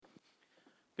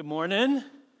Good morning.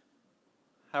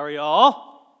 How are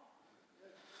y'all?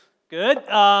 Good.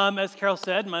 As Carol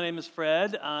said, my name is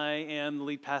Fred. I am the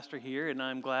lead pastor here, and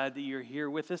I'm glad that you're here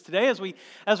with us today. As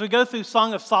we go through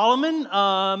Song of Solomon,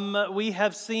 we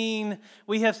have seen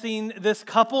this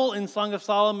couple in Song of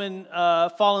Solomon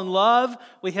fall in love.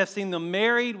 We have seen them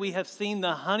married. We have seen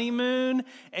the honeymoon,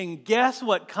 and guess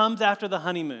what comes after the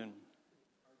honeymoon?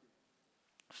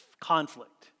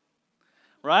 Conflict.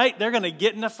 Right? They're going to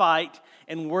get in a fight,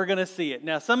 and we're going to see it.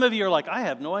 Now, some of you are like, I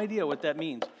have no idea what that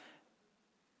means.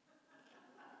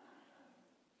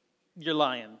 You're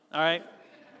lying, all right?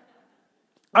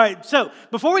 All right, so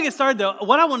before we get started, though,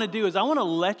 what I want to do is I want to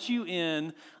let you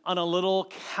in on a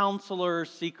little counselor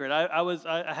secret.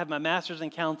 I have my master's in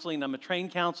counseling. I'm a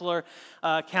trained counselor.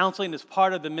 Counseling is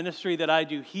part of the ministry that I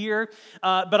do here.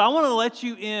 But I want to let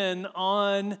you in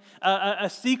on a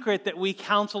secret that we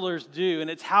counselors do, and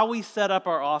it's how we set up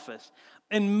our office.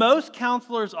 In most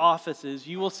counselors' offices,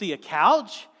 you will see a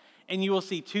couch and you will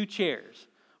see two chairs,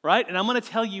 right? And I'm going to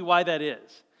tell you why that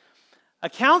is. A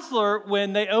counselor,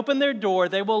 when they open their door,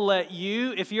 they will let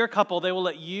you, if you're a couple, they will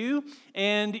let you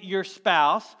and your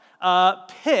spouse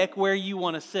pick where you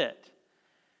want to sit.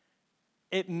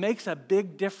 It makes a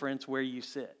big difference where you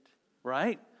sit,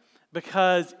 right?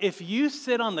 Because if you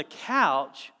sit on the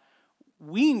couch,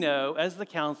 we know as the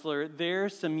counselor,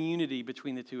 there's some unity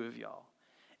between the two of y'all.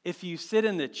 If you sit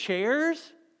in the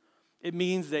chairs, it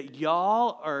means that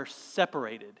y'all are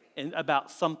separated about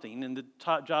something, and the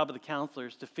top job of the counselor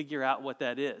is to figure out what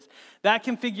that is. That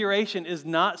configuration is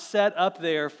not set up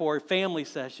there for family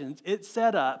sessions. It's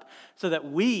set up so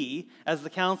that we, as the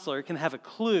counselor, can have a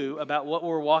clue about what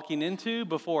we're walking into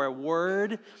before a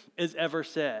word is ever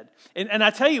said. And I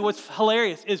tell you what's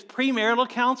hilarious is premarital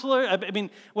counselor. I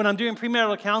mean, when I'm doing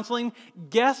premarital counseling,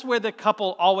 guess where the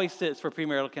couple always sits for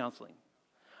premarital counseling?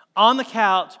 On the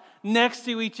couch, next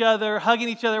to each other, hugging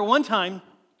each other. One time,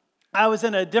 I was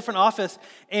in a different office,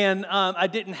 and I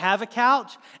didn't have a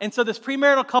couch. And so this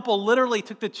premarital couple literally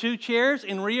took the two chairs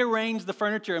and rearranged the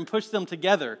furniture and pushed them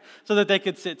together so that they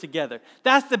could sit together.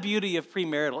 That's the beauty of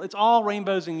premarital. It's all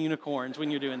rainbows and unicorns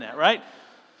when you're doing that, right?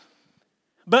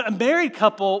 But a married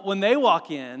couple, when they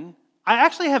walk in, I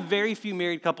actually have very few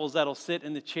married couples that'll sit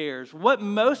in the chairs. What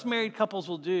most married couples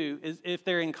will do is, if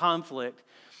they're in conflict,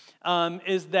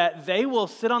 is that they will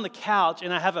sit on the couch,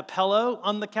 and I have a pillow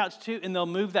on the couch too, and they'll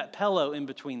move that pillow in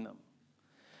between them.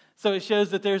 So it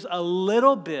shows that there's a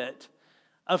little bit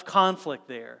of conflict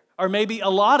there, or maybe a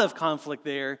lot of conflict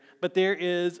there, but there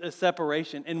is a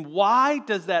separation. And why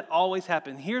does that always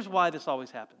happen? Here's why this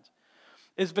always happens.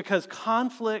 It's because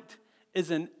conflict is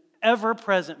an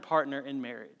ever-present partner in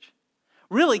marriage.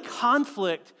 Really,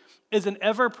 conflict is an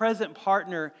ever-present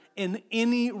partner in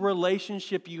any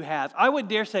relationship you have. I would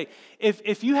dare say,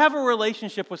 if you have a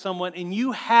relationship with someone and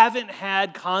you haven't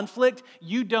had conflict,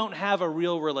 you don't have a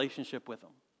real relationship with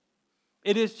them.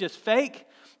 It is just fake,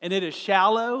 and it is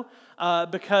shallow,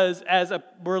 because as a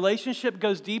relationship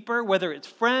goes deeper, whether it's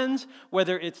friends,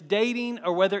 whether it's dating,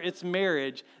 or whether it's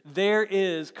marriage, there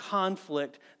is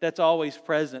conflict that's always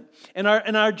present. In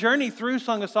our journey through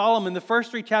Song of Solomon, the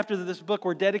first 3 chapters of this book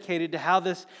were dedicated to how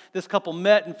this couple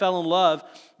met and fell in love.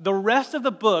 The rest of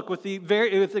the book, with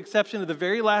the exception of the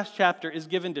very last chapter, is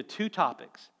given to 2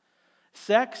 topics.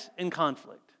 Sex and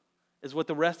conflict is what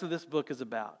the rest of this book is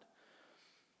about.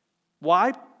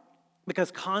 Why?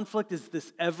 Because conflict is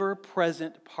this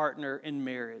ever-present partner in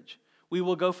marriage. We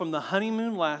will go from the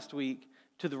honeymoon last week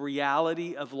to the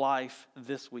reality of life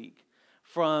this week.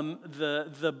 From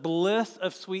the bliss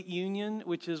of sweet union,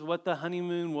 which is what the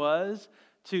honeymoon was,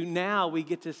 to now we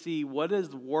get to see what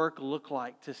does work look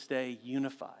like to stay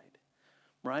unified,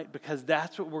 right? Because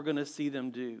that's what we're going to see them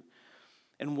do.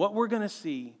 And what we're going to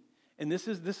see, and this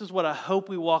is what I hope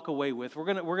we walk away with. We're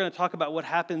going to talk about what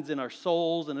happens in our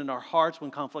souls and in our hearts when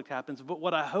conflict happens. But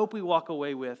what I hope we walk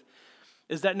away with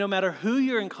is that no matter who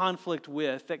you're in conflict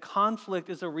with, that conflict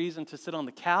is a reason to sit on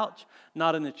the couch,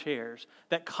 not in the chairs.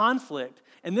 That conflict,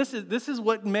 and this is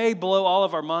what may blow all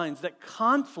of our minds, that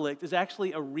conflict is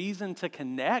actually a reason to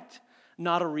connect,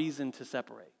 not a reason to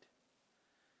separate.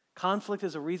 Conflict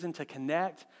is a reason to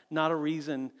connect, not a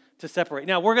reason to separate.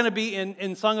 Now, we're going to be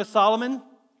in Song of Solomon.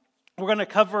 We're going to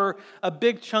cover a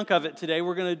big chunk of it today.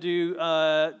 We're going to do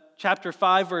chapter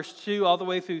 5, verse 2, all the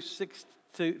way through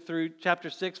chapter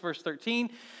 6, verse 13.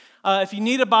 If you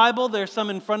need a Bible, there's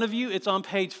some in front of you. It's on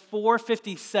page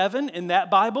 457 in that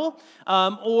Bible.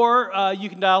 Or you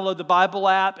can download the Bible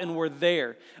app, and we're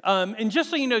there. And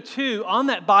just so you know, too, on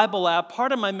that Bible app,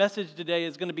 part of my message today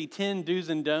is going to be 10 do's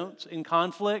and don'ts in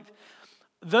conflict.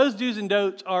 Those do's and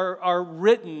don'ts are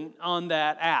written on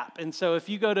that app. And so if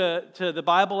you go to the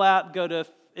Bible app, go to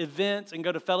events and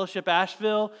go to Fellowship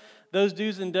Asheville, those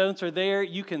do's and don'ts are there.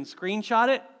 You can screenshot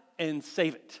it and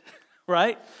save it,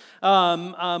 right?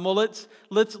 Well, let's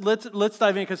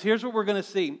dive in, because here's what we're going to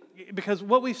see. Because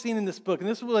what we've seen in this book, and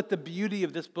this is what the beauty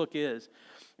of this book is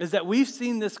that we've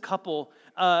seen this couple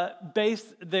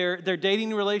base their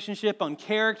dating relationship on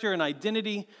character and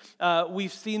identity.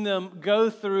 We've seen them go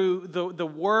through the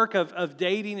work of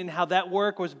dating and how that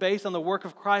work was based on the work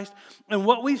of Christ. And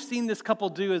what we've seen this couple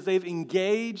do is they've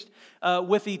engaged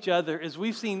with each other. Is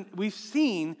we've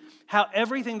seen how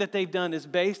everything that they've done is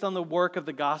based on the work of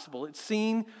the gospel. It's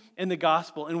seen in the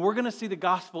gospel. And we're going to see the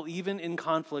gospel even in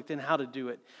conflict and how to do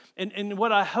it. And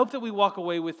what I hope that we walk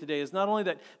away with today is not only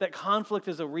that conflict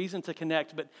is a reason to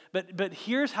connect, but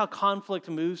here's how conflict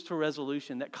moves to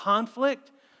resolution. That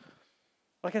conflict,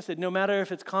 like I said, no matter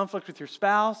if it's conflict with your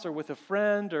spouse or with a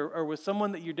friend or with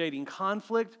someone that you're dating,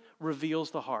 conflict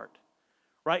reveals the heart,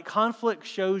 right? Conflict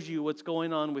shows you what's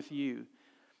going on with you.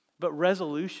 But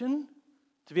resolution,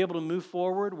 to be able to move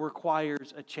forward,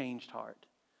 requires a changed heart.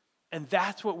 And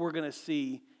that's what we're going to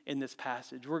see in this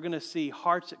passage. We're going to see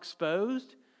hearts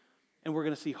exposed, and we're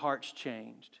going to see hearts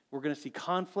changed. We're going to see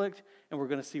conflict, and we're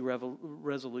going to see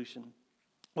resolution.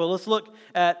 Well, let's look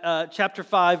at chapter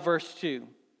 5, verse 2.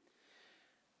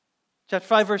 Chapter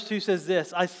 5, verse 2 says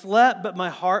this: I slept, but my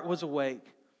heart was awake.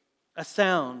 A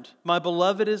sound, my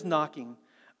beloved is knocking.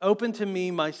 Open to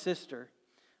me, my sister,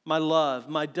 my love,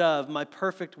 my dove, my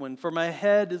perfect one. For my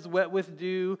head is wet with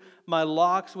dew, my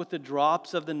locks with the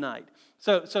drops of the night.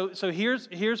 So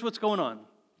here's what's going on.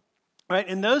 Right?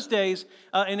 In those days,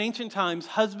 in ancient times,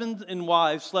 husbands and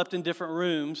wives slept in different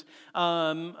rooms,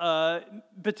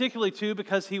 particularly too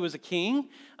because he was a king.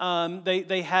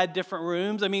 They had different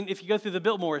rooms. I mean, if you go through the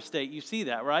Biltmore estate, you see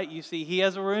that, right? You see he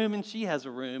has a room and she has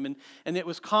a room, and it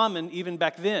was common even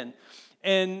back then.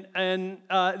 And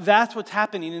that's what's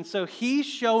happening. And so he's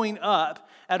showing up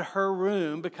at her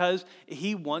room because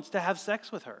he wants to have sex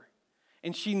with her.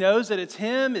 And she knows that it's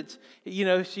him. It's,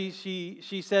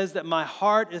 she says that my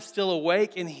heart is still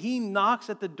awake, and he knocks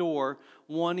at the door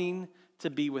wanting to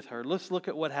be with her. Let's look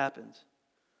at what happens.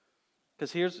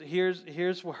 Because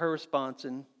here's her response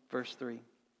in verse 3.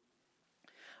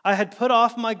 I had put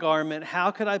off my garment,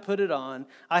 how could I put it on?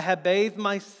 I had bathed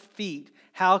my feet,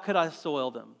 how could I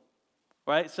soil them?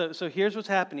 Right? So here's what's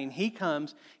happening. He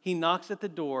comes, he knocks at the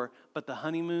door, but the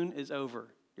honeymoon is over,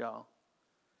 y'all.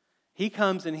 He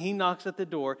comes and he knocks at the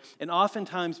door, and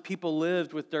oftentimes people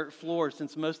lived with dirt floors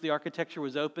since most of the architecture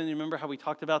was open. You remember how we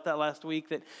talked about that last week,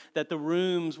 that the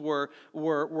rooms were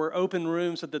open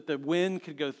rooms so that the wind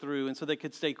could go through and so they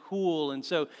could stay cool. And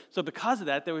so because of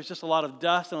that, there was just a lot of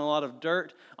dust and a lot of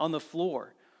dirt on the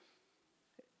floor.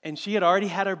 And she had already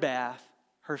had her bath,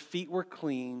 her feet were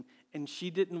clean, and she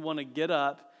didn't want to get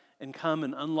up and come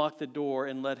and unlock the door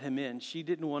and let him in. She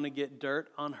didn't want to get dirt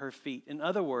on her feet. In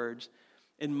other words,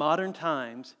 in modern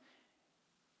times,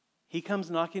 he comes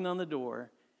knocking on the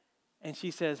door, and she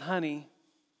says, honey,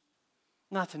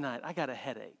 not tonight. I got a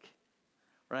headache,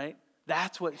 right?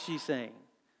 That's what she's saying.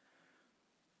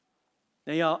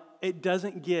 Now, y'all, it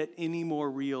doesn't get any more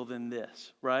real than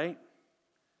this, right?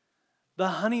 The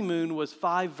honeymoon was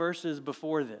 5 verses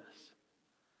before this.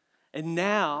 And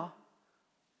now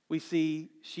we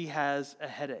see she has a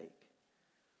headache.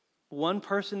 One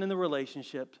person in the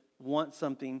relationship wants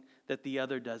something that the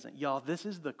other doesn't. Y'all, this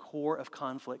is the core of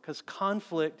conflict, because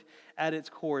conflict at its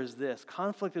core is this.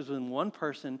 Conflict is when one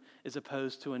person is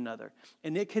opposed to another.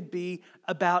 And it could be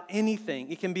about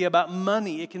anything. It can be about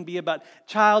money. It can be about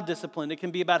child discipline. It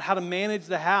can be about how to manage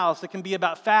the house. It can be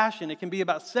about fashion. It can be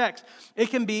about sex. It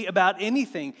can be about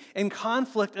anything. And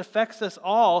conflict affects us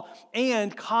all,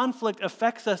 and conflict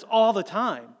affects us all the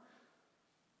time.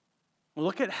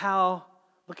 Look at how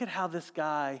this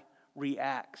guy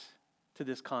reacts to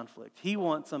this conflict. He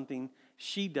wants something,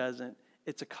 she doesn't.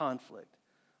 It's a conflict.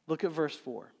 Look at verse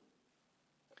 4.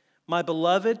 My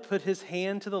beloved put his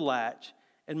hand to the latch,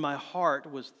 and my heart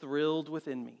was thrilled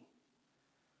within me.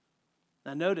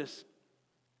 Now notice,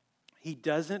 he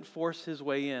doesn't force his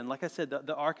way in. Like I said,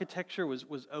 the architecture was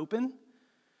open,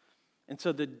 and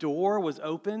so the door was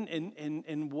open,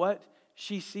 and what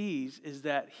she sees is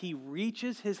that he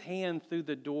reaches his hand through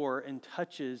the door and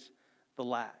touches the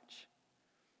latch.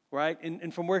 Right?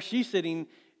 And from where she's sitting,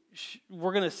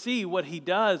 we're going to see what he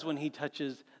does when he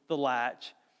touches the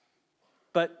latch.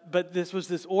 But this was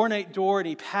this ornate door, and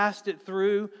he passed it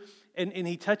through, and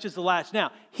he touches the latch.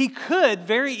 Now, he could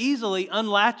very easily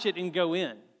unlatch it and go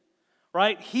in.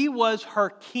 Right? He was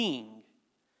her king,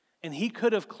 and he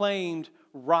could have claimed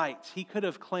rights. He could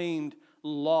have claimed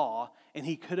law, and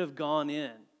he could have gone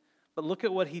in. But look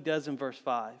at what he does in verse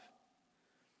 5.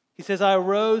 He says, I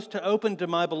arose to open to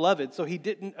my beloved, so he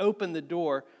didn't open the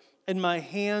door, and my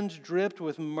hands dripped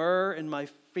with myrrh and my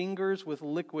fingers with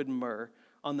liquid myrrh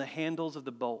on the handles of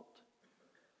the bolt.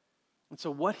 And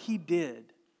so what he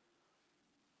did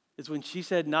is when she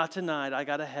said, not tonight, I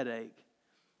got a headache,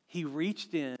 he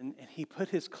reached in and he put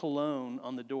his cologne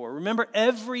on the door. Remember,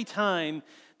 every time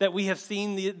that we have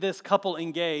seen this couple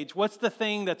engage, what's the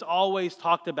thing that's always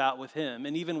talked about with him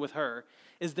and even with her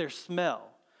is their smell,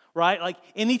 right? Like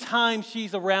anytime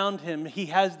she's around him, he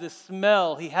has this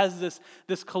smell, he has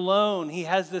this cologne, he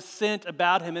has this scent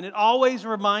about him, and it always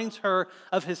reminds her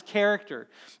of his character.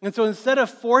 And so instead of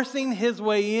forcing his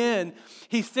way in,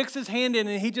 he sticks his hand in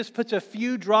and he just puts a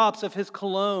few drops of his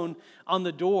cologne on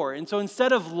the door. And so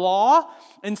instead of law,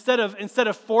 instead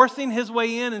of forcing his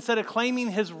way in, instead of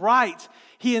claiming his rights,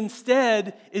 he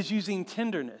instead is using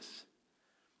tenderness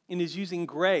and is using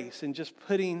grace and just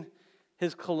putting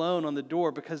his cologne on the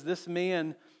door, because this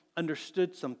man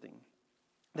understood something.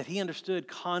 That he understood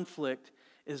conflict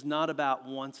is not about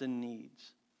wants and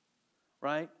needs,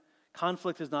 right?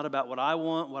 Conflict is not about what I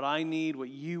want, what I need, what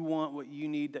you want, what you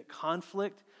need. That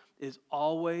conflict is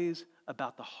always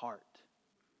about the heart,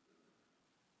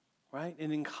 right?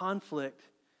 And in conflict,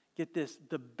 get this,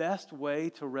 the best way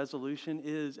to resolution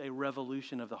is a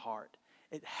revolution of the heart.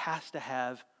 It has to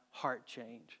have heart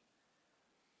change.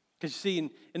 Because you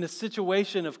see, in a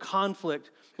situation of conflict,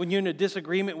 when you're in a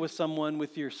disagreement with someone,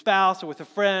 with your spouse or with a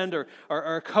friend or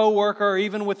a coworker or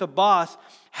even with a boss,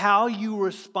 how you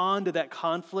respond to that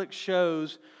conflict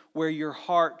shows where your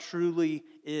heart truly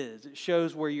is. It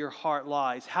shows where your heart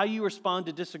lies. How you respond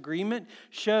to disagreement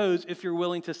shows if you're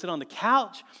willing to sit on the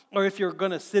couch or if you're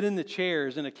going to sit in the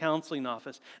chairs in a counseling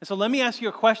office. And so let me ask you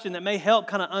a question that may help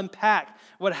kind of unpack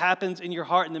what happens in your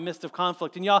heart in the midst of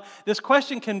conflict. And y'all, this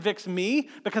question convicts me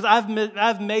because I've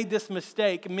made this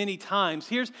mistake many times.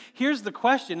 Here's the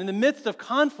question. In the midst of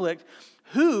conflict,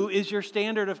 who is your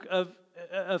standard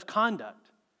of conduct?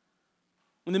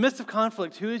 In the midst of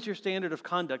conflict, who is your standard of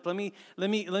conduct? Let me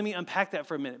unpack that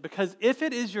for a minute. Because if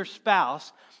it is your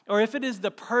spouse, or if it is the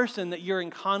person that you're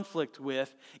in conflict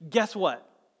with, guess what?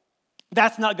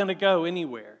 That's not going to go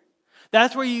anywhere.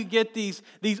 That's where you get these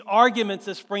arguments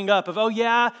that spring up of, oh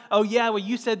yeah, well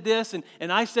you said this,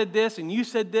 and I said this, and you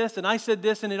said this, and I said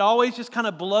this, and it always just kind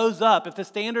of blows up if the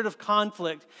standard of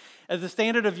conflict, as the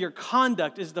standard of your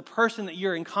conduct is the person that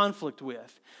you're in conflict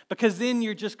with. Because then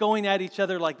you're just going at each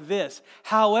other like this.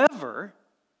 However,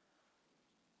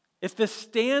 if the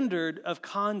standard of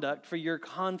conduct for your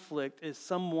conflict is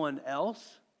someone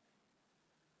else,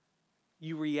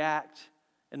 you react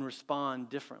and respond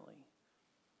differently.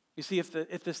 You see, if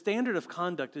the standard of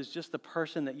conduct is just the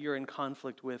person that you're in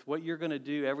conflict with, what you're going to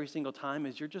do every single time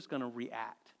is you're just going to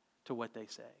react to what they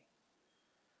say.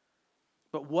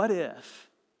 But what if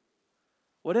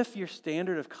your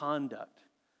standard of conduct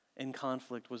in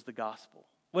conflict was the gospel?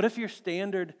 What if your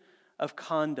standard of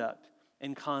conduct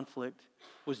in conflict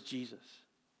was Jesus?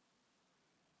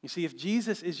 You see, if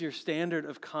Jesus is your standard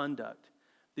of conduct,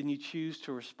 then you choose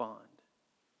to respond.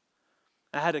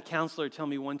 I had a counselor tell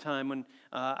me one time when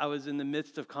I was in the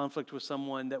midst of conflict with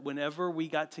someone that whenever we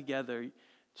got together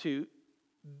to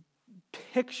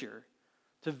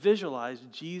visualize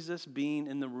Jesus being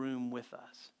in the room with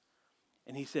us.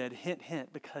 And he said, hint,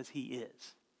 hint, because he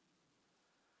is.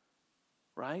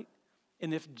 Right?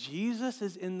 And if Jesus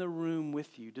is in the room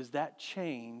with you, does that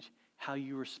change how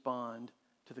you respond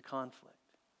to the conflict?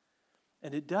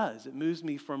 And it does. It moves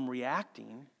me from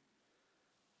reacting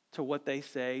to what they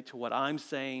say, to what I'm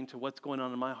saying, to what's going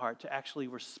on in my heart, to actually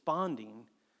responding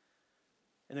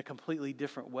in a completely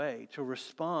different way, to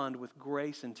respond with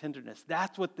grace and tenderness.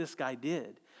 That's what this guy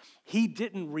did. He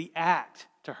didn't react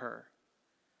to her.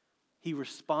 He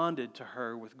responded to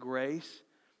her with grace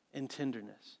and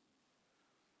tenderness.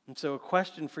 And so a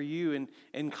question for you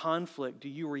in conflict, do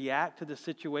you react to the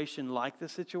situation like the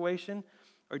situation,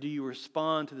 or do you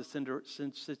respond to the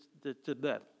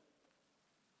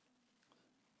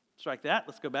strike that,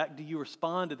 let's go back. Do you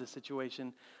respond to the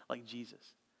situation like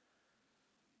Jesus?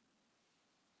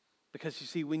 Because you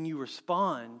see, when you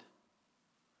respond,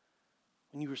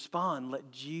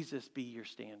 let Jesus be your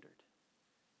standard.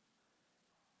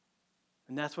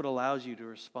 And that's what allows you to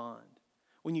respond.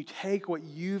 When you take what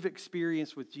you've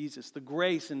experienced with Jesus, the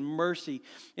grace and mercy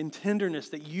and tenderness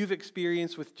that you've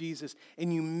experienced with Jesus,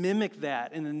 and you mimic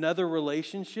that in another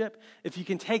relationship, if you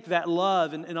can take that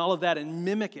love and all of that and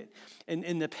mimic it,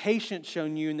 and the patience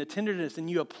shown you and the tenderness, and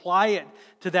you apply it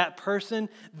to that person,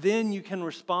 then you can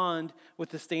respond with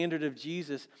the standard of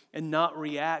Jesus and not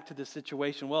react to the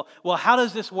situation. Well, how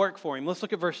does this work for him? Let's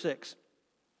look at verse 6.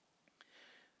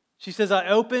 She says, I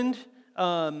opened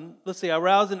let's see, I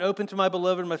roused and opened to my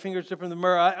beloved, my fingers dipped in the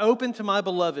myrrh. I opened to my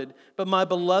beloved, but my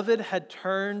beloved had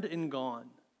turned and gone.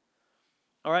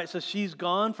 All right, so she's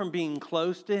gone from being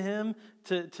close to him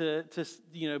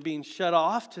to being shut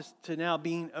off to now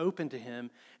being open to him.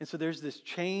 And so there's this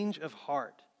change of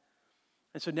heart.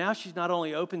 And so now she's not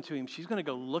only open to him, she's going to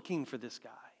go looking for this guy.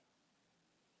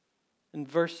 In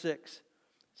verse 6, it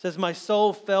says, my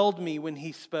soul failed me when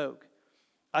he spoke.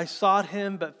 I sought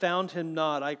him, but found him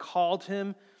not. I called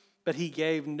him, but he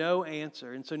gave no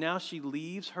answer. And so now she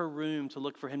leaves her room to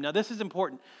look for him. Now this is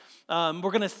important. We're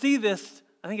going to see this,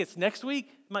 I think it's next week.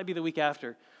 It might be the week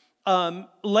after.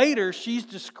 Later, she's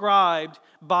described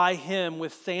by him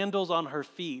with sandals on her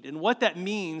feet. And what that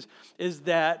means is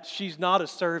that she's not a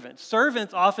servant.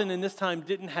 Servants often in this time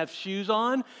didn't have shoes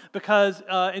on because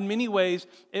in many ways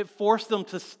it forced them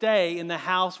to stay in the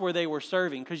house where they were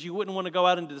serving, because you wouldn't want to go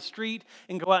out into the street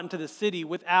and go out into the city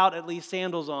without at least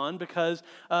sandals on because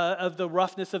of the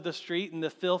roughness of the street and the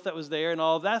filth that was there and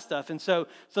all of that stuff. And so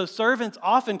servants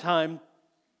oftentimes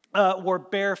were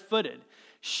barefooted.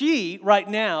 She, right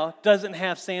now, doesn't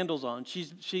have sandals on.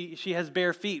 She has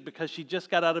bare feet because she just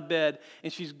got out of bed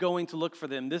and she's going to look for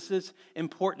them. This is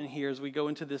important here as we go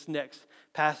into this next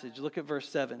passage. Look at verse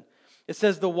 7. It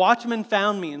says, the watchman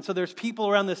found me. And so there's people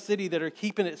around the city that are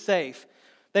keeping it safe.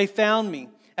 They found me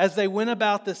as they went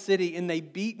about the city, and they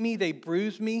beat me, they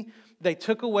bruised me, they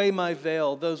took away my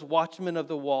veil, those watchmen of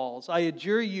the walls. I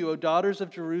adjure you, O daughters of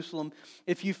Jerusalem,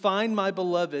 if you find my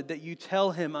beloved, that you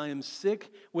tell him I am sick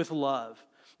with love.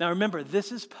 Now remember,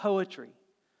 this is poetry,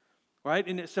 right?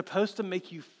 And it's supposed to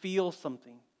make you feel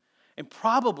something. And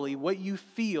probably what you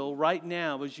feel right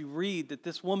now as you read that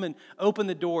this woman opened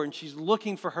the door and she's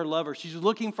looking for her lover, she's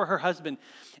looking for her husband,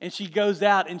 and she goes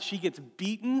out and she gets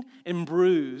beaten and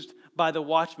bruised by the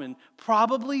watchman.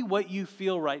 Probably what you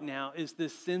feel right now is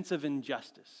this sense of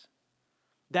injustice.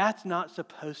 That's not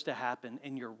supposed to happen,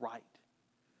 and you're right.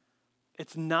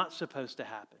 It's not supposed to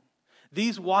happen.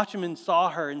 These watchmen saw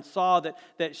her and saw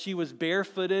that she was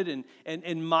barefooted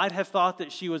and might have thought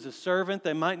that she was a servant.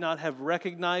 They might not have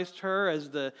recognized her as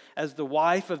the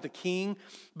wife of the king.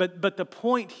 But the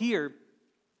point here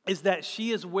is that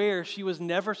she is where she was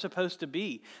never supposed to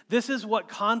be. This is what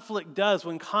conflict does.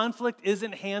 When conflict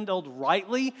isn't handled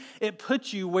rightly, it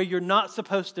puts you where you're not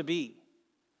supposed to be.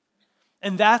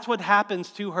 And that's what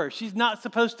happens to her. She's not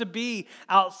supposed to be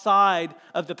outside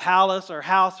of the palace or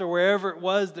house or wherever it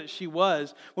was that she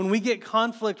was. When we get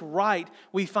conflict right,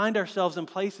 we find ourselves in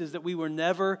places that we were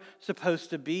never supposed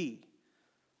to be.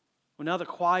 Well, now the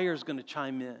choir is going to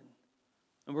chime in.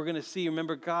 And we're going to see,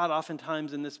 remember, God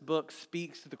oftentimes in this book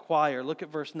speaks to the choir. Look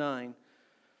at verse 9. It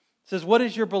says, what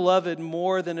is your beloved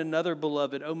more than another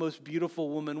beloved, O most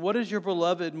beautiful woman? What is your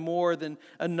beloved more than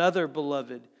another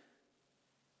beloved,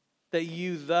 that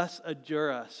you thus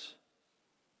adjure us?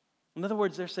 In other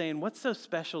words, they're saying, what's so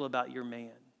special about your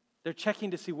man? They're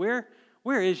checking to see where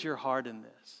is your heart in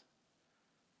this?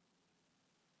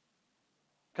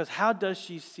 Because how does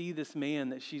she see this man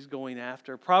that she's going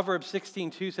after? Proverbs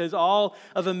 16:2 says, all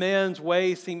of a man's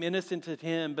ways seem innocent to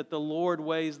him, but the Lord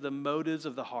weighs the motives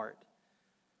of the heart.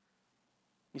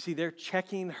 You see, they're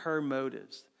checking her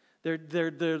motives.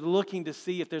 They're looking to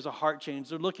see if there's a heart change.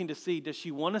 They're looking to see, does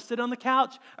she want to sit on the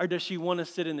couch or does she want to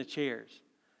sit in the chairs?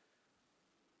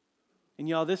 And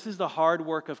y'all, this is the hard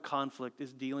work of conflict,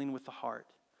 is dealing with the heart.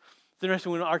 It's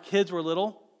interesting, when our kids were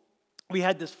little, we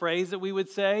had this phrase that we would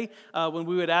say when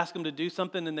we would ask them to do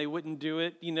something and they wouldn't do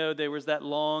it. You know, there was that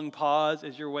long pause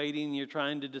as you're waiting and you're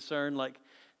trying to discern, like,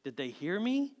 did they hear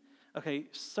me? Okay,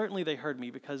 certainly they heard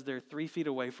me because they're 3 feet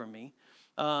away from me.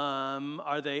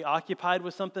 Are they occupied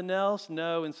with something else?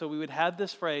 No. And so we would have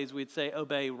this phrase. We'd say,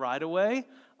 obey right away,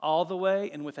 all the way,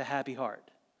 and with a happy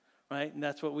heart. Right? And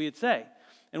that's what we would say.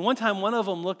 And one time, one of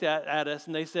them looked at us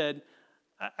and they said,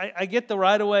 I get the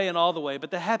right away and all the way, but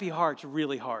the happy heart's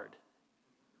really hard.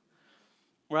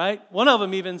 Right? One of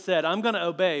them even said, I'm going to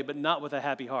obey, but not with a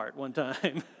happy heart one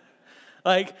time.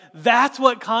 Like, that's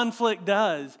what conflict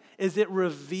does, is it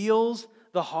reveals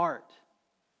the heart.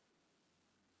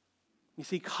 You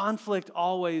see, conflict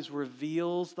always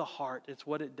reveals the heart. It's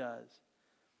what it does.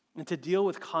 And to deal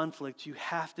with conflict, you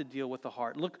have to deal with the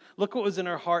heart. Look what was in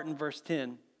her heart in verse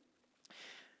 10.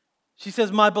 She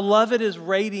says, my beloved is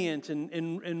radiant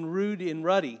and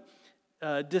ruddy,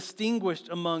 distinguished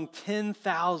among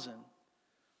 10,000.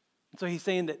 And so he's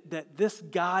saying that this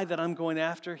guy that I'm going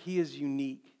after, he is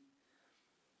unique.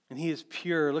 And he is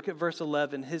pure. Look at verse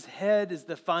 11. His head is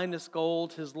the finest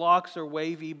gold. His locks are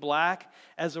wavy, black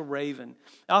as a raven.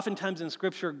 Oftentimes in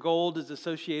Scripture, gold is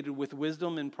associated with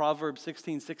wisdom. In Proverbs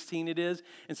 16:16 it is.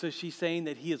 And so she's saying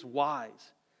that he is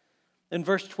wise. In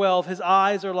verse 12, his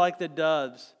eyes are like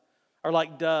doves,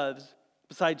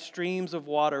 beside streams of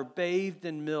water, bathed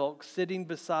in milk, sitting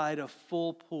beside a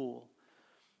full pool.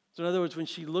 So in other words, when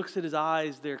she looks at his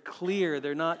eyes, they're clear.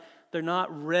 They're not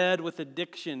red with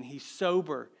addiction. He's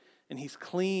sober and he's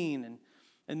clean,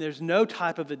 and there's no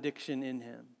type of addiction in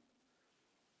him.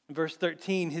 In verse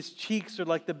 13, his cheeks are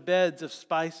like the beds of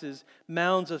spices,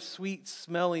 mounds of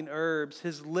sweet-smelling herbs.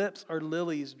 His lips are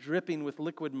lilies dripping with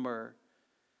liquid myrrh.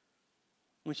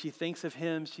 When she thinks of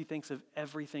him, she thinks of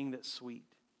everything that's sweet,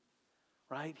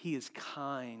 right? He is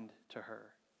kind to her.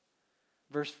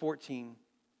 Verse 14,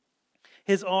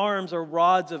 his arms are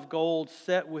rods of gold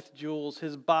set with jewels.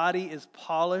 His body is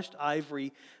polished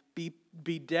ivory,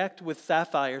 bedecked with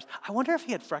sapphires. I wonder if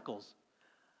he had freckles.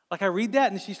 Like I read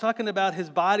that, and she's talking about his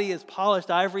body is polished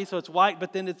ivory, so it's white,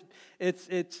 but then it's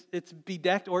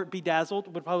bedecked or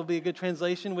bedazzled would probably be a good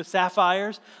translation with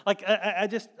sapphires. Like I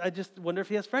just wonder if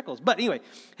he has freckles. But anyway,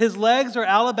 his legs are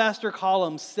alabaster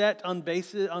columns set on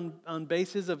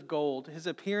bases of gold. His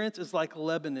appearance is like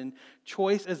Lebanon,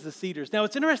 choice as the cedars. Now,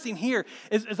 what's interesting here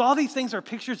is all these things are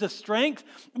pictures of strength,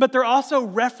 but they're also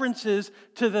references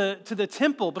to the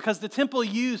temple, because the temple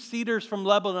used cedars from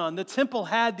Lebanon. The temple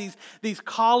had these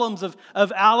columns of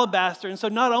alabaster. And so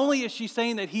not only is she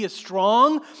saying that he is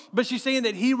strong, but she's saying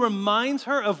that he reminds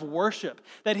her of worship,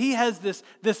 that he has this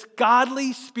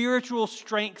godly spiritual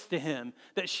strength to him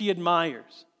that she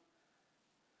admires.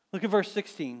 Look at verse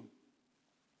 16.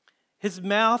 His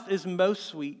mouth is most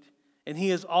sweet, and he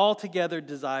is altogether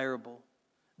desirable.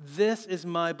 This is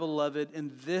my beloved,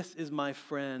 and this is my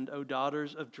friend, O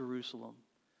daughters of Jerusalem.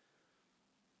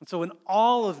 And so in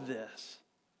all of this,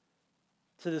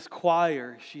 to this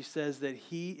choir, she says that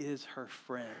he is her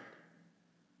friend.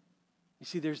 You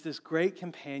see, there's this great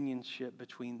companionship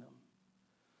between them.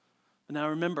 But now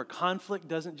remember, conflict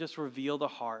doesn't just reveal the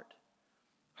heart.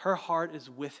 Her heart is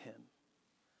with him.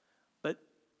 But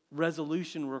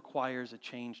resolution requires a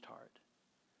changed heart.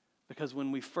 Because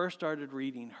when we first started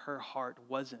reading, her heart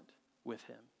wasn't with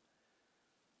him.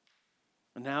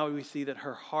 And now we see that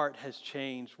her heart has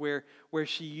changed. Where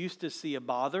she used to see a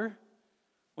bother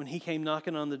when he came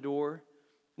knocking on the door,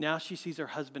 now she sees her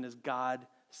husband as God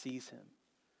sees him.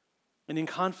 And in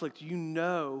conflict, you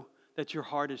know that your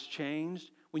heart has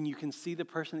changed when you can see the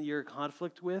person that you're in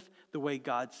conflict with the way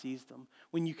God sees them.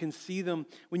 When you can see them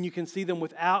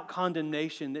without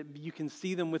condemnation, that you can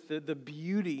see them with the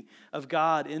beauty of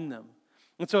God in them.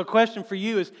 And so a question for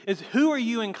you is who are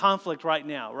you in conflict right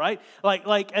now, right?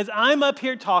 Like as I'm up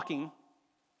here talking,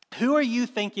 who are you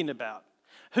thinking about?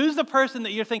 Who's the person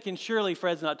that you're thinking, surely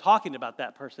Fred's not talking about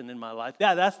that person in my life?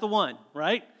 Yeah, that's the one,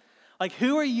 right? Like,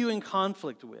 who are you in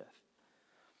conflict with?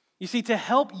 You see, to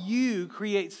help you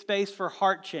create space for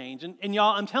heart change, and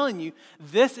y'all, I'm telling you,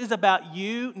 this is about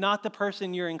you, not the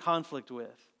person you're in conflict with.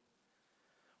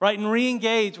 Right? In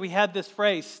Re-Engage, we have this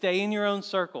phrase, stay in your own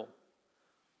circle.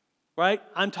 Right?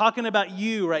 I'm talking about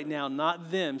you right now,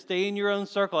 not them. Stay in your own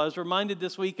circle. I was reminded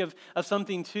this week of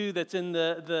something, too, that's in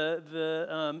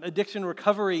the addiction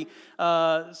recovery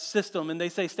system. And they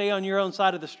say, stay on your own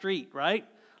side of the street, right?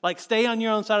 Like, stay on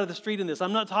your own side of the street in this.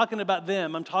 I'm not talking about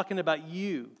them. I'm talking about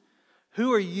you.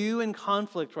 Who are you in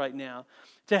conflict right now?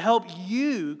 To help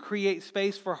you create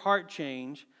space for heart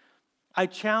change, I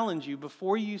challenge you,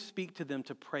 before you speak to them,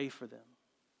 to pray for them.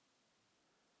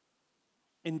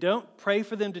 And don't pray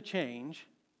for them to change,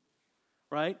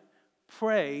 right?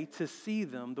 Pray to see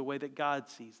them the way that God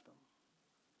sees them.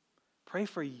 Pray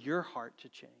for your heart to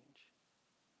change.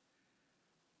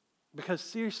 Because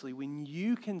seriously, when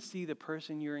you can see the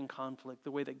person you're in conflict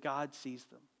the way that God sees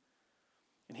them,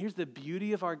 and here's the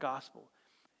beauty of our gospel.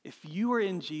 If you are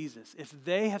in Jesus, if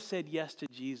they have said yes to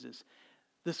Jesus,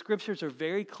 the scriptures are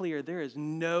very clear. There is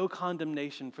no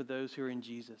condemnation for those who are in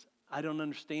Jesus. I don't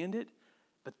understand it,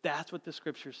 but that's what the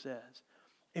scripture says.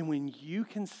 And when you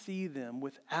can see them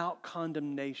without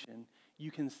condemnation,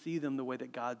 you can see them the way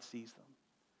that God sees them.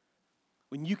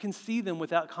 When you can see them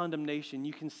without condemnation,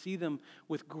 you can see them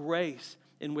with grace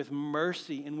and with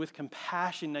mercy and with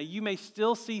compassion. Now, you may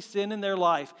still see sin in their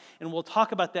life, and we'll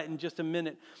talk about that in just a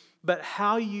minute. But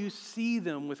how you see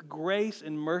them with grace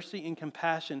and mercy and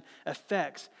compassion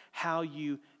affects how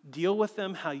you deal with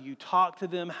them, how you talk to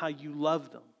them, how you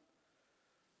love them.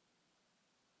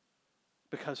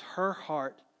 Because her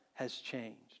heart has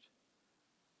changed.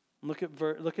 Look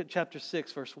at chapter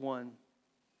 6, verse 1.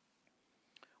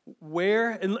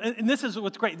 And this is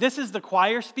what's great. This is the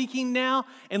choir speaking now,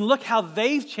 and look how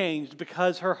they've changed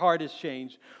because her heart has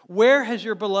changed. Where has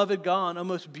your beloved gone, O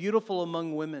most beautiful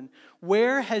among women?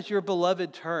 Where has your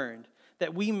beloved turned,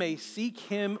 that we may seek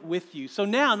him with you. So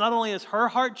now, not only has her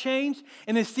heart changed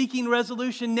and is seeking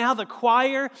resolution, now the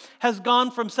choir has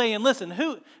gone from saying, listen,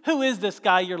 who is this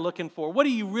guy you're looking for? What do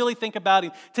you really think about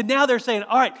him? To now they're saying,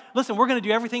 all right, listen, we're going to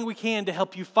do everything we can to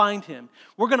help you find him.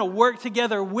 We're going to work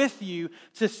together with you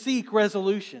to seek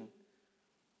resolution.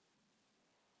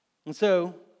 And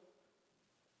so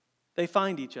they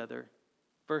find each other.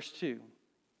 Verse 2.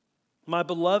 My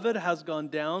beloved has gone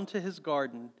down to his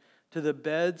garden, to the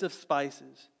beds of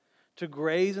spices, to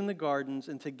graze in the gardens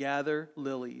and to gather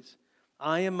lilies.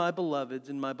 I am my beloved's,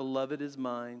 and my beloved is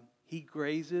mine. He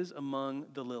grazes among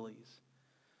the lilies.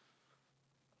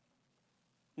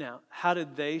 Now, how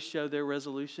did they show their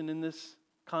resolution in this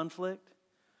conflict?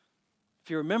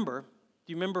 If you remember,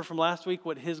 do you remember from last week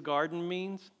what his garden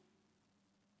means?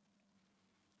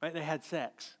 Right? They had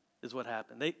sex, is what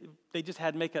happened. They just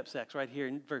had make-up sex right here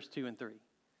in verse 2 and 3.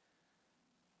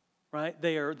 Right?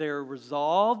 They are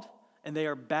resolved and they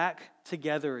are back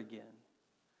together again.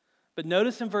 But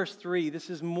notice in verse 3, this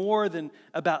is more than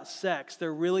about sex.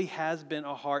 There really has been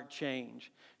a heart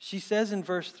change. She says in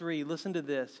verse 3, listen to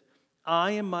this,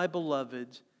 I am my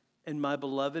beloved's, and my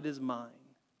beloved is mine.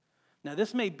 Now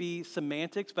this may be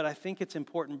semantics, but I think it's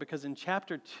important because in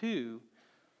chapter 2,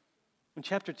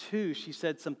 she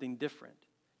said something different.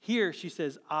 Here she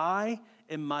says, I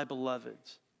am my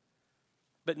beloved's.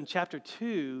 But in chapter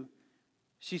 2,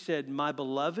 she said, my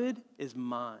beloved is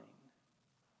mine.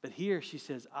 But here she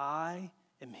says, I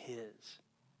am his.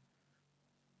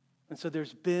 And so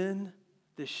there's been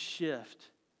this shift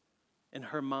in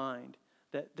her mind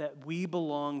that we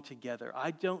belong together.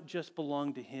 I don't just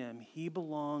belong to him. He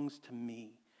belongs to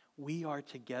me. We are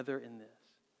together in this.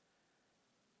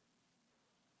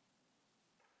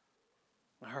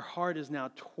 Her heart is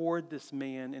now toward this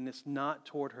man, and it's not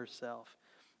toward herself.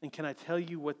 And can I tell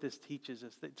you what this teaches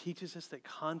us? That teaches us that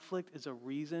conflict is a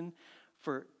reason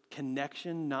for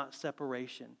connection, not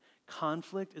separation.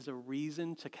 Conflict is a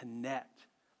reason to connect,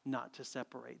 not to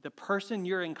separate. The person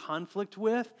you're in conflict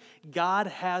with, God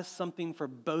has something for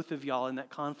both of y'all in that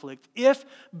conflict, if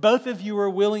both of you are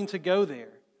willing to go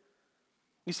there.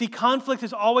 You see, conflict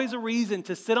is always a reason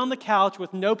to sit on the couch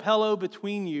with no pillow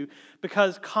between you,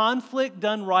 because conflict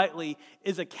done rightly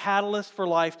is a catalyst for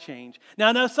life change. Now,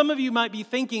 I know some of you might be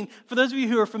thinking, for those of you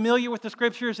who are familiar with the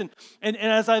scriptures, and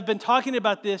as I've been talking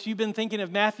about this, you've been thinking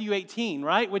of Matthew 18,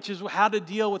 right? Which is how to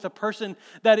deal with a person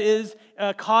that is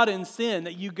caught in sin,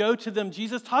 that you go to them.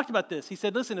 Jesus talked about this. He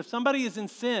said, listen, if somebody is in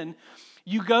sin,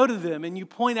 you go to them and you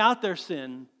point out their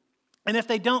sin. And if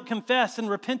they don't confess and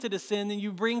repent of the sin, then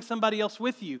you bring somebody else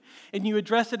with you and you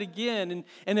address it again.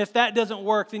 And if that doesn't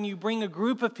work, then you bring a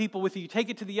group of people with you. You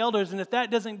take it to the elders. And if that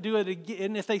doesn't do it again,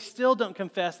 and if they still don't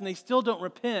confess and they still don't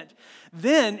repent,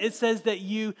 then it says that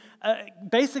you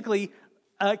basically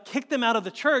kick them out of the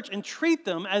church and treat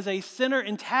them as a sinner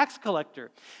and tax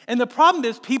collector. And the problem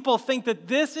is people think that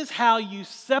this is how you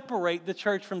separate the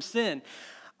church from sin.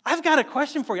 I've got a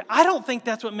question for you. I don't think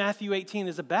that's what Matthew 18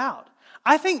 is about.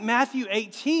 I think Matthew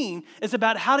 18 is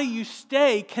about how do you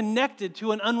stay connected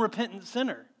to an unrepentant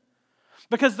sinner.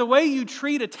 Because the way you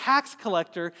treat a tax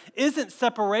collector isn't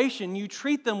separation. You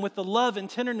treat them with the love and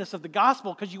tenderness of the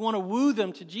gospel because you want to woo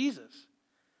them to Jesus.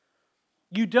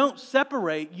 You don't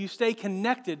separate, you stay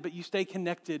connected, but you stay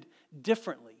connected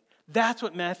differently. That's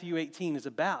what Matthew 18 is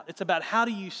about. It's about how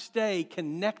do you stay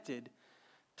connected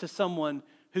to someone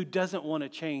who doesn't want to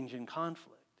change in conflict.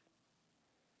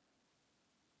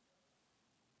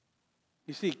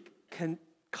 You see,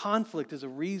 conflict is a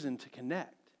reason to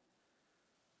connect.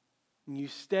 And you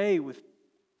stay with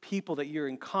people that you're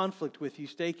in conflict with. You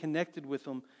stay connected with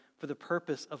them for the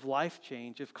purpose of life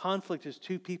change. If conflict is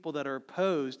two people that are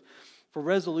opposed, for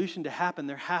resolution to happen,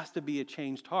 there has to be a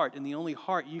changed heart. And the only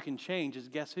heart you can change is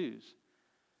guess whose?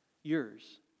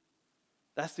 Yours.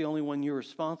 That's the only one you're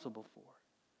responsible for.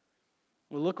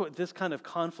 Well, look what this kind of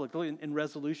conflict in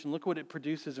resolution, look what it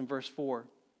produces in verse 4.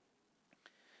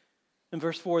 In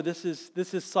verse 4, this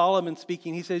is Solomon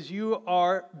speaking. He says, you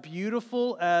are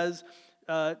beautiful as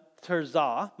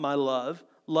Tirzah, my love,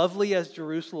 lovely as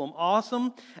Jerusalem,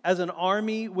 awesome as an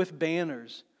army with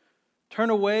banners. Turn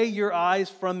away your eyes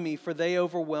from me, for they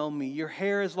overwhelm me. Your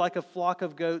hair is like a flock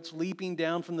of goats leaping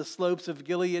down from the slopes of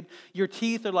Gilead. Your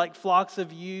teeth are like flocks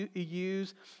of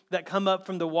ewes that come up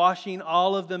from the washing.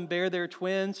 All of them bear their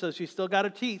twins, so she still got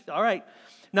her teeth. All right.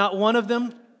 Not one of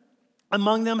them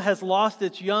among them has lost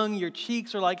its young. Your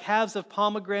cheeks are like halves of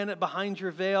pomegranate behind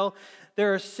your veil.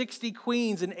 There are 60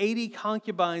 queens and 80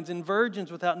 concubines and virgins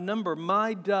without number.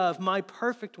 My dove, my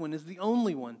perfect one, is the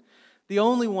only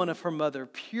one of her mother,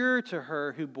 pure to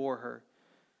her who bore her.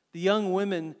 The young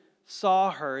women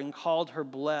saw her and called her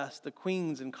blessed, the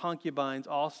queens and concubines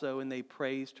also, and they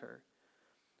praised her.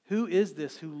 Who is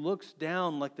this who looks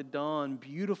down like the dawn,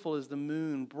 beautiful as the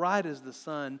moon, bright as the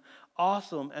sun,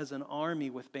 awesome as an army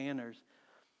with banners?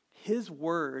 His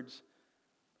words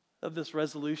of this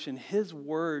resolution, his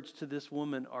words to this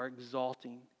woman are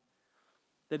exalting.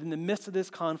 That in the midst of this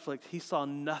conflict, he saw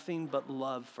nothing but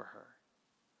love for her.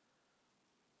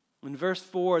 In verse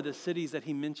 4, the cities that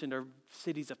he mentioned are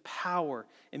cities of power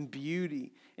and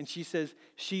beauty. And she says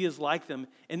she is like them.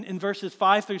 And in verses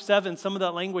 5 through 7, some of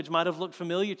that language might have looked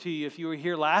familiar to you if you were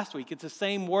here last week. It's the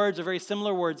same words, or very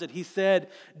similar words that he said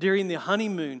during the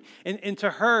honeymoon. And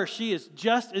to her, she is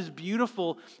just as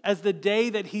beautiful as the day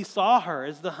that he saw her,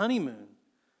 as the honeymoon.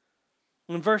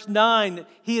 In verse 9,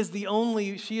 she is the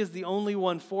only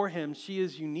one for him. She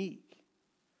is unique.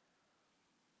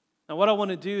 Now, what I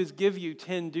want to do is give you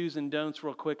 10 do's and don'ts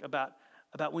real quick about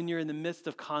when you're in the midst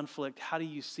of conflict. How do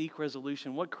you seek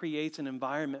resolution? What creates an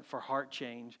environment for heart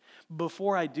change?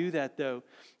 Before I do that, though,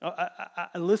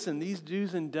 listen, these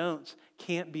do's and don'ts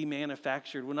can't be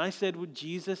manufactured. When I said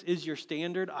Jesus is your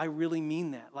standard, I really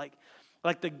mean that.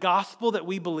 Like the gospel that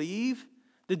we believe,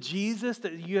 the Jesus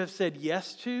that you have said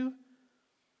yes to,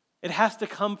 it has to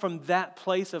come from that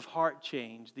place of heart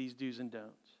change, these do's and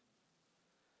don'ts.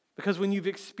 Because when you've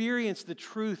experienced the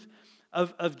truth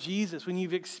of Jesus, when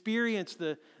you've experienced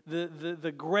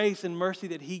the grace and mercy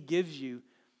that he gives you,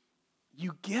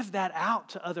 you give that out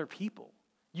to other people.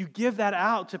 You give that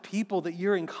out to people that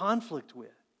you're in conflict with.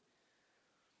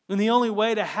 And the only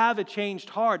way to have a changed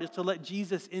heart is to let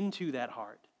Jesus into that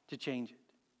heart to change it.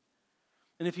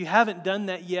 And if you haven't done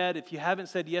that yet, if you haven't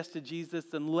said yes to Jesus,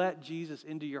 then let Jesus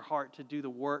into your heart to do the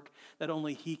work that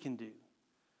only he can do.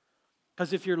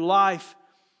 Because if your life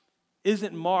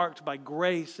isn't marked by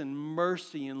grace and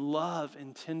mercy and love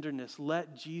and tenderness,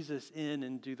 let Jesus in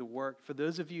and do the work. For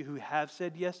those of you who have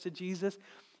said yes to Jesus,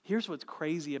 here's what's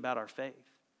crazy about our faith.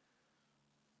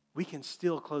 We can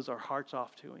still close our hearts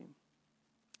off to him.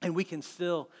 And we can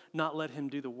still not let him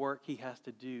do the work he has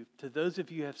to do. To those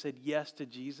of you who have said yes to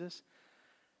Jesus,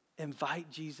 invite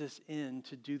Jesus in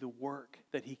to do the work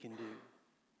that he can do.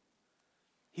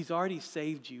 He's already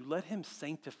saved you. Let him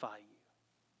sanctify you.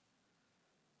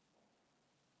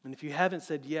 And if you haven't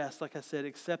said yes, like I said,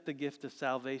 accept the gift of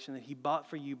salvation that he bought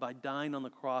for you by dying on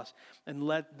the cross, and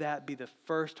let that be the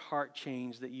first heart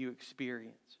change that you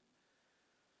experience.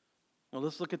 Well,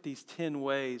 let's look at these 10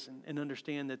 ways and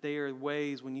understand that they are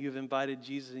ways when you've invited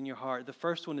Jesus in your heart. The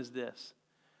first one is this: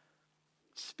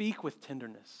 speak with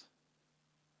tenderness.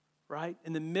 Right?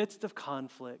 In the midst of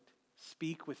conflict,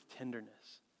 speak with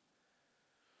tenderness.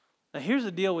 Now, here's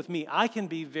the deal with me. I can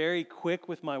be very quick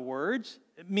with my words,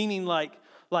 meaning like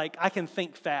I can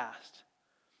think fast.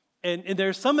 And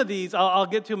there's some of these, I'll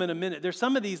get to them in a minute. There's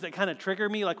some of these that kind of trigger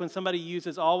me, like when somebody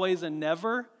uses always and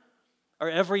never, or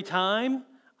every time,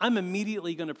 I'm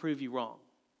immediately going to prove you wrong.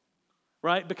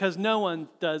 Right? Because no one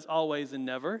does always and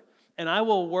never. And I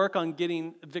will work on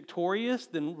getting victorious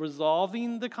than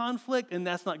resolving the conflict, and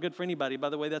that's not good for anybody. By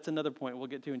the way, that's another point we'll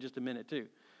get to in just a minute too.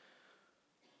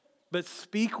 But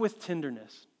speak with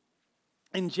tenderness.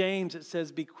 In James, it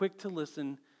says, be quick to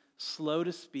listen, slow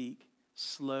to speak,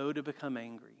 slow to become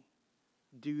angry.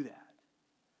 Do that.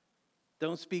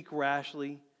 Don't speak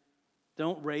rashly.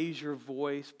 Don't raise your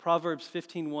voice. Proverbs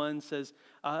 15:1 says,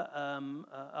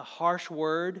 a harsh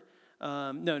word,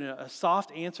 a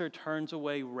soft answer turns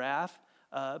away wrath,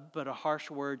 but a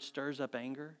harsh word stirs up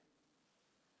anger.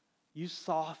 Use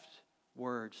soft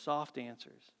words, soft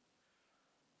answers.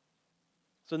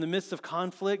 So in the midst of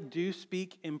conflict, do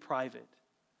speak in private,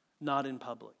 not in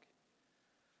public.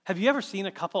 Have you ever seen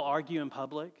a couple argue in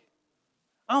public?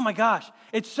 Oh my gosh,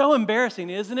 it's so embarrassing,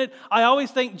 isn't it? I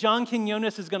always think John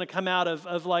Quinones is going to come out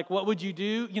of like, what would you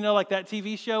do? You know, like that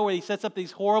TV show where he sets up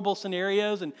these horrible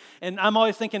scenarios. And I'm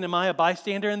always thinking, am I a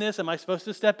bystander in this? Am I supposed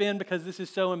to step in because this is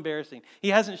so embarrassing? He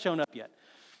hasn't shown up yet.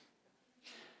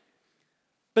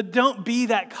 But don't be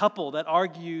that couple that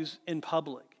argues in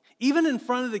public. Even in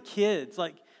front of the kids,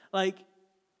 like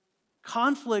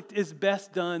conflict is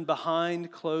best done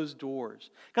behind closed doors.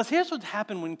 Because here's what's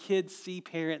happened when kids see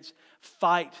parents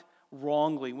fight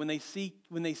wrongly, when they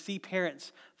see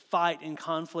parents fight in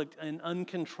conflict in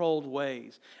uncontrolled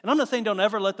ways. And I'm not saying don't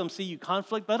ever let them see you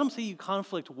conflict, let them see you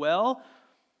conflict well.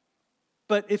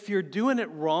 But if you're doing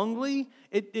it wrongly,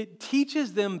 it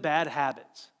teaches them bad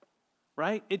habits.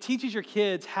 Right? It teaches your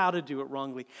kids how to do it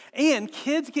wrongly. And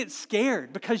kids get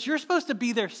scared because you're supposed to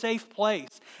be their safe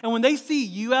place. And when they see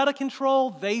you out of control,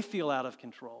 they feel out of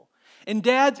control. And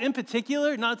dads in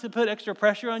particular, not to put extra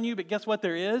pressure on you, but guess what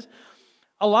there is?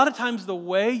 A lot of times the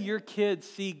way your kids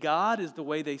see God is the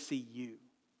way they see you.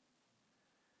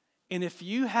 And if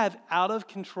you have out of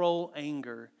control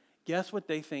anger, guess what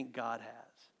they think God has?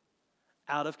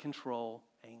 Out of control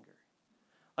anger.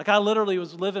 Like I literally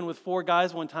was living with 4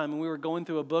 guys one time, and we were going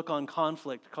through a book on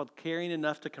conflict called Caring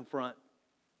Enough to Confront.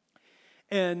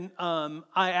 And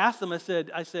I asked them, I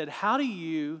said, how do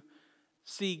you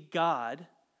see God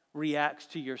reacts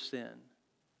to your sin?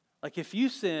 Like if you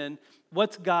sin,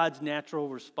 what's God's natural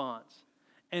response?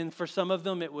 And for some of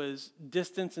them, it was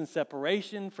distance and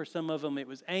separation. For some of them, it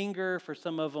was anger. For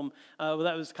some of them,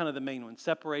 that was kind of the main one,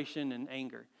 separation and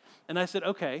anger. And I said,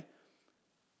 okay,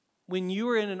 when you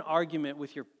were in an argument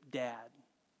with your dad,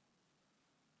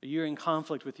 or you're in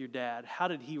conflict with your dad, how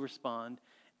did he respond?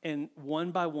 And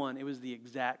one by one, it was the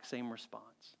exact same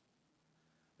response.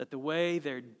 That the way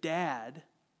their dad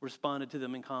responded to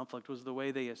them in conflict was the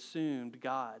way they assumed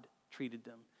God treated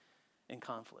them in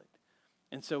conflict.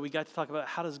 And so we got to talk about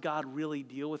how does God really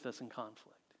deal with us in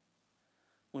conflict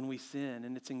when we sin,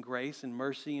 and it's in grace and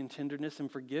mercy and tenderness and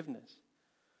forgiveness.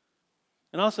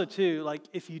 And also too, like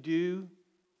if you do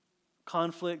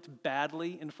conflict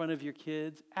badly in front of your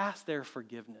kids, ask their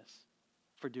forgiveness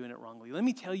for doing it wrongly. Let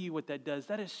me tell you what that does.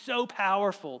 That is so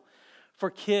powerful for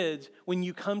kids when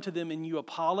you come to them and you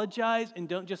apologize and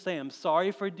don't just say, I'm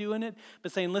sorry for doing it,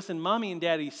 but saying, listen, mommy and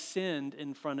daddy sinned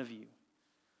in front of you.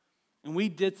 And we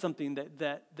did something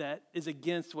that is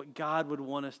against what God would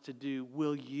want us to do.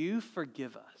 Will you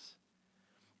forgive us?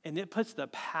 And it puts the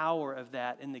power of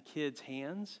that in the kids'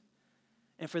 hands.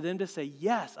 And for them to say,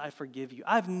 yes, I forgive you.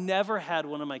 I've never had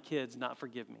one of my kids not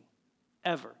forgive me,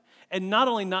 ever. And not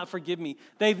only not forgive me,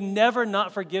 they've never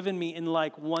not forgiven me in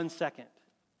like 1 second.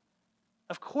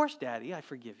 Of course, Daddy, I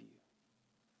forgive you.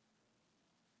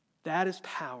 That is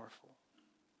powerful.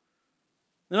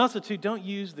 And also, too, don't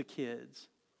use the kids.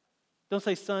 Don't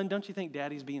say, son, don't you think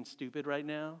Daddy's being stupid right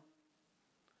now?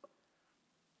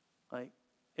 Like,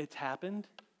 it's happened,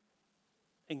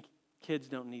 and kids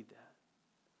don't need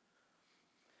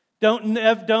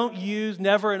that. Don't use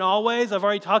never and always. I've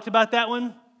already talked about that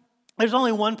one. There's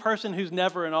only one person who's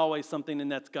never and always something,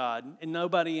 and that's God. And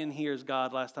nobody in here is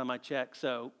God last time I checked,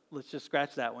 so let's just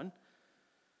scratch that one.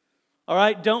 All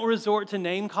right, don't resort to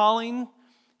name calling.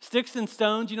 Sticks and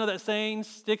stones, you know that saying,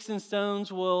 sticks and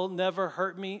stones will never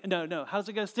hurt me. No, how's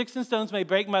it go? Sticks and stones may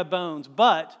break my bones,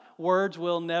 but words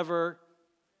will never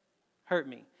hurt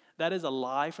me. That is a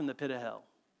lie from the pit of hell.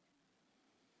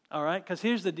 All right, because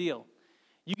here's the deal.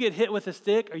 You get hit with a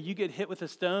stick or you get hit with a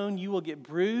stone, you will get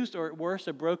bruised or at worst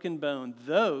a broken bone.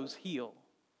 Those heal.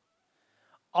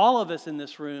 All of us in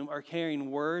this room are carrying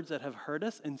words that have hurt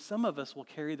us, and some of us will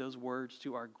carry those words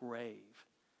to our grave.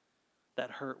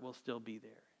 That hurt will still be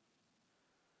there.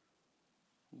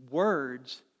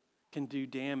 Words can do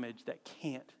damage that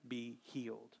can't be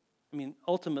healed. I mean,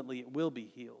 ultimately it will be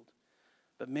healed.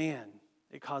 But man,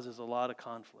 it causes a lot of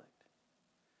conflict.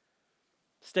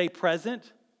 Stay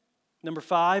present. Number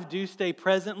 5, do stay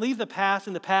present. Leave the past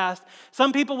in the past.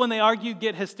 Some people, when they argue,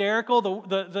 get hysterical.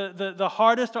 The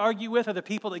hardest to argue with are the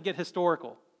people that get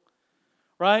historical,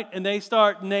 right? And they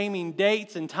start naming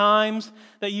dates and times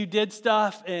that you did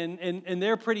stuff, and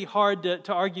they're pretty hard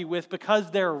to argue with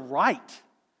because they're right,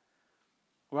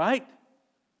 right?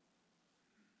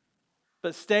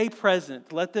 But stay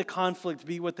present. Let the conflict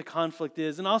be what the conflict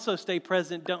is. And also stay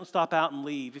present. Don't stop out and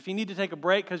leave. If you need to take a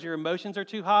break because your emotions are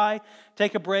too high,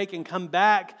 take a break and come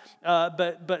back.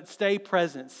 But stay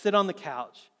present. Sit on the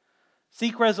couch.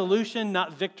 Seek resolution,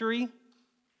 not victory.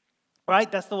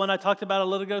 Right? That's the one I talked about a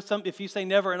little ago. If you say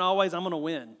never and always, I'm going to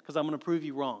win because I'm going to prove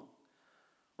you wrong.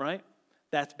 Right?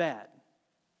 That's bad.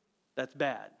 That's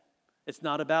bad. It's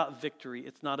not about victory.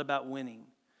 It's not about winning.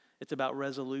 It's about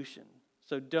resolution.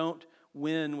 So don't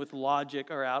win with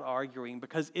logic or out arguing,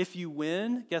 because if you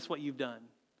win, guess what you've done?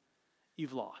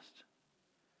 You've lost.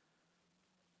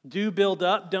 Do build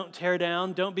up, don't tear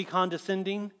down, don't be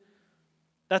condescending.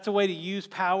 That's a way to use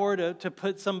power to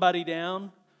put somebody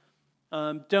down.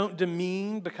 Don't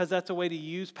demean, because that's a way to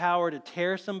use power to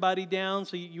tear somebody down.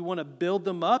 So you want to build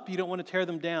them up, you don't want to tear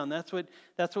them down. That's what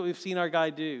we've seen our guy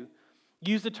do.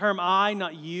 Use the term I,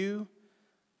 not you.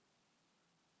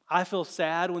 I feel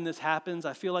sad when this happens.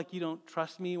 I feel like you don't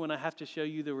trust me when I have to show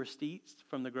you the receipts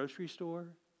from the grocery store.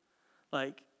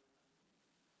 Like,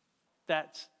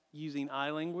 that's using I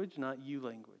language, not you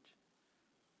language.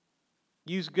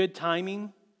 Use good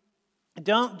timing.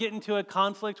 Don't get into a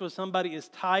conflict when somebody is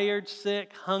tired,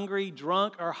 sick, hungry,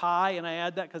 drunk, or high. And I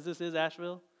add that because this is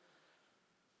Asheville.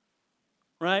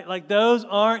 Right? Like, those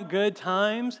aren't good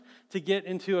times to get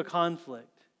into a conflict.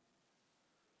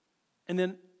 And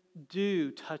then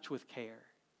do touch with care.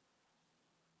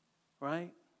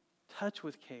 Right? Touch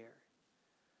with care.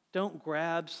 Don't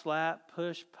grab, slap,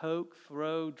 push, poke,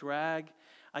 throw, drag.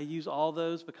 I use all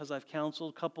those because I've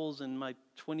counseled couples in my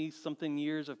 20-something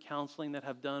years of counseling that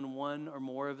have done one or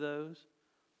more of those.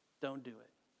 Don't do it.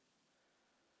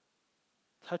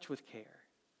 Touch with care.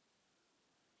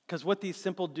 Because what these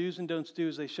simple do's and don'ts do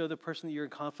is they show the person that you're in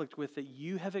conflict with that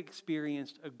you have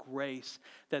experienced a grace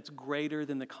that's greater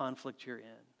than the conflict you're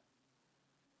in.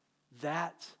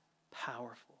 That's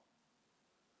powerful.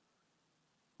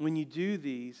 When you do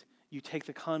these, you take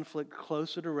the conflict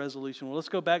closer to resolution. Well, let's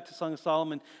go back to Song of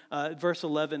Solomon, verse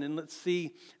 11, and let's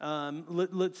see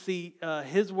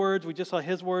his words. We just saw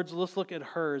his words. Let's look at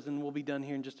hers, and we'll be done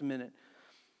here in just a minute.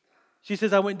 She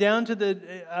says, I went down to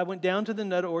the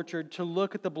nut orchard to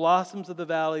look at the blossoms of the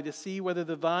valley, to see whether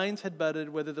the vines had budded,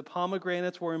 whether the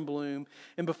pomegranates were in bloom.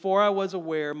 And before I was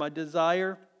aware, my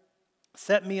desire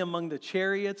set me among the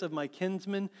chariots of my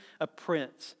kinsman, a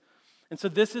prince. And so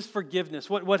this is forgiveness.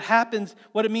 What happens,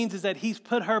 what it means is that he's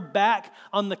put her back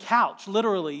on the couch,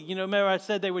 literally. You know, remember I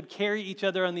said they would carry each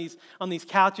other on these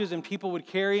couches and people would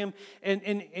carry him.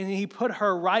 And he put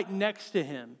her right next to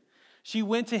him. She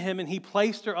went to him and he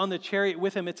placed her on the chariot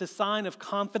with him. It's a sign of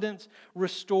confidence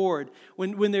restored.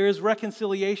 When there is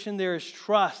reconciliation, there is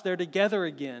trust. They're together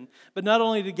again. But not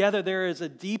only together, there is a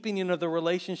deepening of the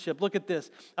relationship. Look at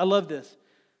this. I love this.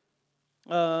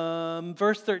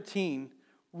 Verse 13.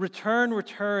 Return,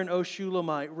 return, O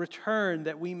Shulamite. Return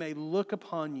that we may look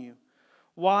upon you.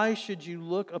 Why should you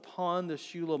look upon the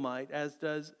Shulamite as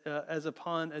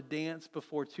upon a dance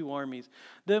before two armies?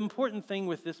 The important thing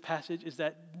with this passage is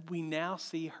that we now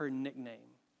see her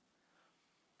nickname.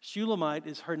 Shulamite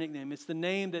is her nickname. It's the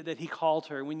name that he called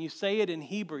her. When you say it in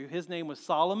Hebrew, his name was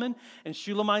Solomon, and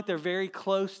Shulamite, they're very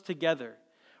close together,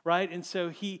 right? And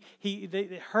so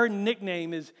her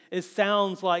nickname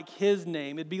sounds like his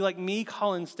name. It'd be like me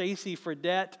calling Stacy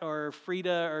Fredette or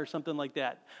Frida or something like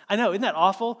that. I know, isn't that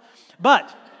awful?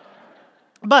 But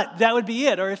that would be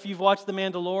it. Or if you've watched The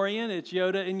Mandalorian, it's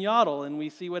Yoda and Yaddle, and we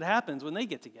see what happens when they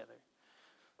get together.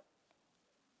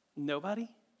 Nobody?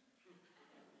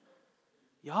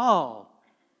 Y'all.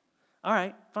 All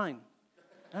right, fine.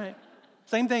 All right.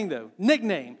 Same thing though.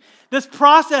 Nickname. This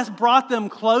process brought them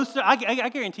closer. I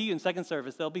guarantee you in second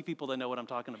service, there'll be people that know what I'm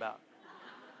talking about.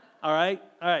 All right?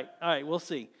 We'll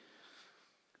see.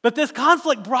 But this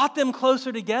conflict brought them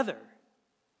closer together.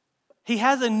 He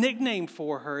has a nickname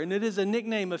for her, and it is a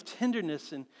nickname of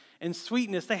tenderness and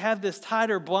sweetness. They have this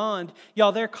tighter bond.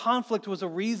 Y'all, their conflict was a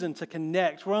reason to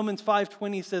connect. Romans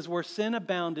 5:20 says, where sin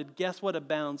abounded, guess what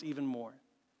abounds even more?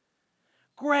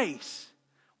 Grace.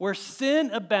 Where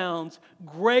sin abounds,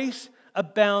 grace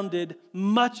abounded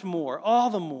much more,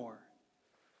 all the more.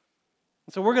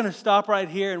 And so we're going to stop right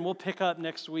here and we'll pick up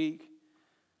next week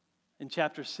in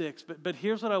chapter 6. But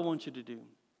here's what I want you to do.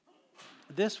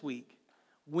 This week,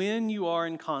 when you are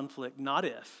in conflict, not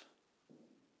if,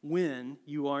 when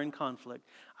you are in conflict,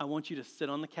 I want you to sit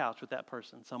on the couch with that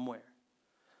person somewhere.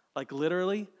 Like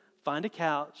literally, find a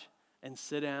couch and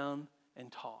sit down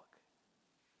and talk.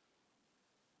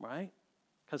 Right?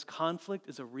 Because conflict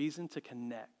is a reason to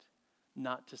connect,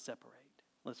 not to separate.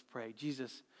 Let's pray.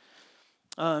 Jesus,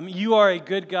 you are a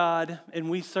good God, and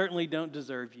we certainly don't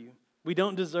deserve you. We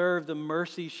don't deserve the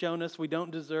mercy shown us. We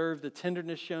don't deserve the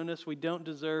tenderness shown us. We don't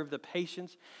deserve the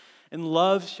patience and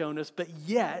love shown us. But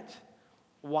yet,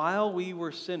 while we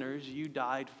were sinners, you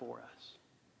died for us.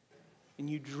 And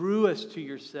you drew us to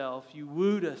yourself. You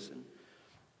wooed us.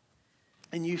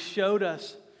 And you showed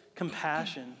us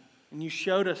compassion. And you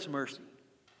showed us mercy.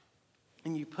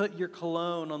 And you put your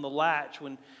cologne on the latch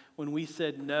when we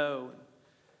said no.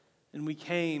 And we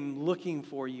came looking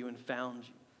for you and found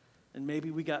you. And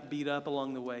maybe we got beat up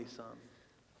along the way some.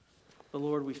 But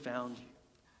Lord, we found you.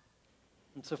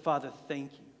 And so, Father,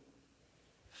 thank you.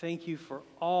 Thank you for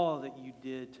all that you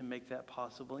did to make that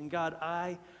possible. And God,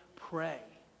 I pray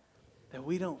that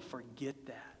we don't forget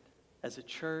that as a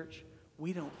church.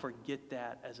 We don't forget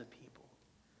that as a people.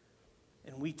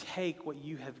 And we take what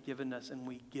you have given us and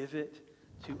we give it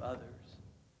to others.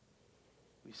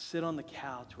 We sit on the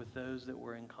couch with those that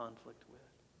we're in conflict with.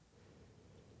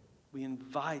 We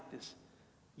invite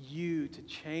you to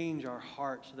change our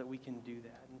hearts so that we can do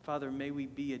that. And Father, may we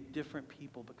be a different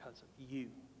people because of you.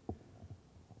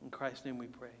 In Christ's name we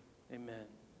pray. Amen.